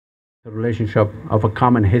A relationship of a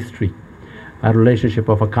common history, a relationship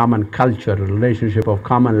of a common culture, a relationship of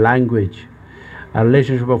common language, a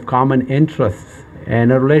relationship of common interests,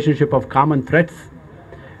 and a relationship of common threats,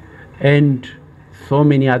 and so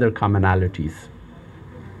many other commonalities.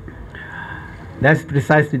 That's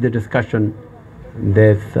precisely the discussion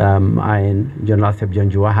that I and General Asif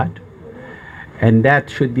Janjua had, and that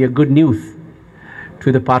should be a good news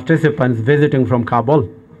to the participants visiting from Kabul,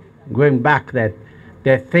 going back that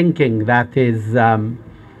they're thinking that is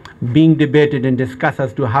being debated and discussed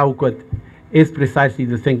as to how good is precisely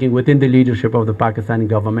the thinking within the leadership of the Pakistani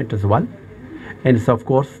government as well. And it's of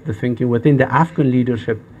course the thinking within the Afghan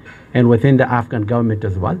leadership and within the Afghan government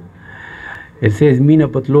as well. It says, Mina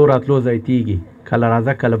patlo ratlo zaitigi, kala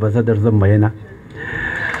raza kala bazadar zambayena.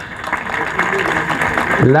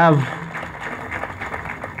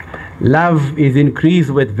 Love is increased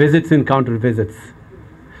with visits and counter visits.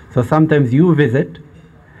 So sometimes you visit,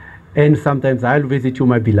 and sometimes I'll visit you,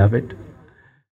 my beloved.